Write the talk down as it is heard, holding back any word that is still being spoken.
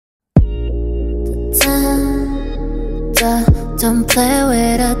Don't play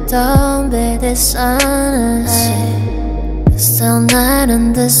with it, don't be dishonest. Ay, still not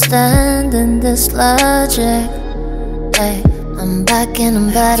understanding this logic. Ay, I'm back and I'm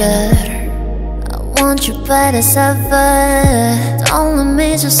better. I want you bad as ever. Don't let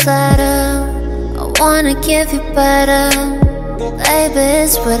me just settle. I wanna give you better. Baby,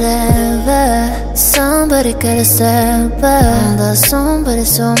 it's whatever. Somebody gotta step up. But somebody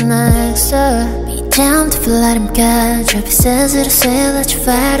so next up. Be damned if you let him catch up. He says it'll say that you're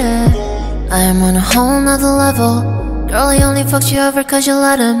fatter. I am on a whole nother level. Girl, he only fucked you over cause you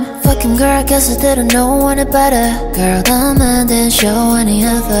let him. Fucking girl, I guess I didn't know any better. Girl, the man didn't show any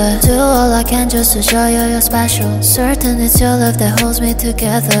effort. Do all I can just to show you you're special. Certain it's your love that holds me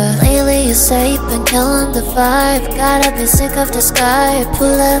together. Lately you say you've been killing the vibe. Gotta be sick of the sky.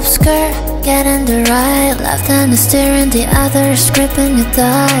 Pull up skirt, get in the right. Left hand is steering, the other is gripping your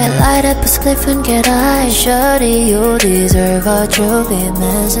thigh. Light up a spliff and get high. Shorty, you deserve what you'll be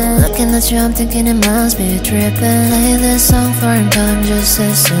missing. Looking at you, I'm thinking it must be tripping. Play this song for him, come just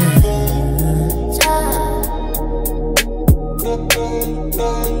listen.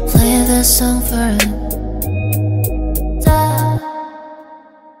 Play this song for him.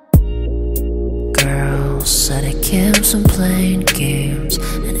 Girls said it keeps on playing games,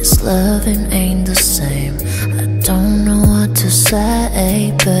 and his loving ain't the same. I don't know what to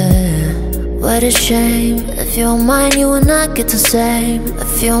say, but what a shame. If you're mine, you will not get the same.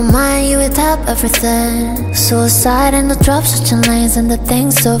 If you're mine, you would have everything. Suicide in the drop, switching lanes, and the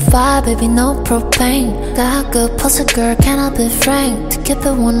thing's so far, baby, no propane. Got good pussy, girl, can I be frank? To keep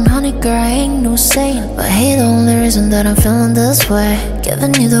it 100, girl, I ain't no saint. But hey, the only reason that I'm feeling this way,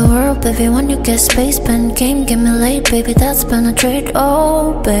 giving you the world, baby, when you get space. Pen game, get me late, baby, that's been a trade,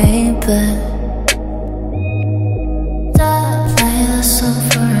 oh, baby. Play the song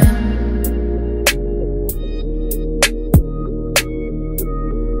for him.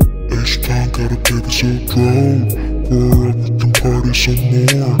 Got a baby so drown. Pour up, we can party some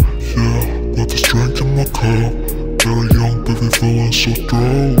more. Yeah, got the strength in my cup. Got a young baby feeling so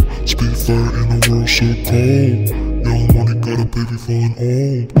drown. Spitfire in a world so cold. Young money got a baby feeling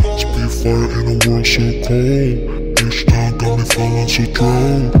old. Spitfire in a world so cold. H-Town got me feeling so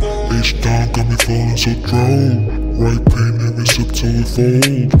drown. H-Town got me feeling so drown. Right pain every sip till it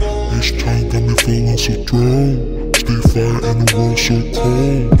fold. H-Town got me feeling so drown. Spitfire in a world so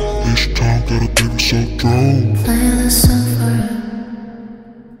cold. H-Town got a baby so drown. Play the song for him.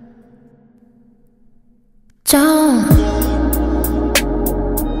 Don't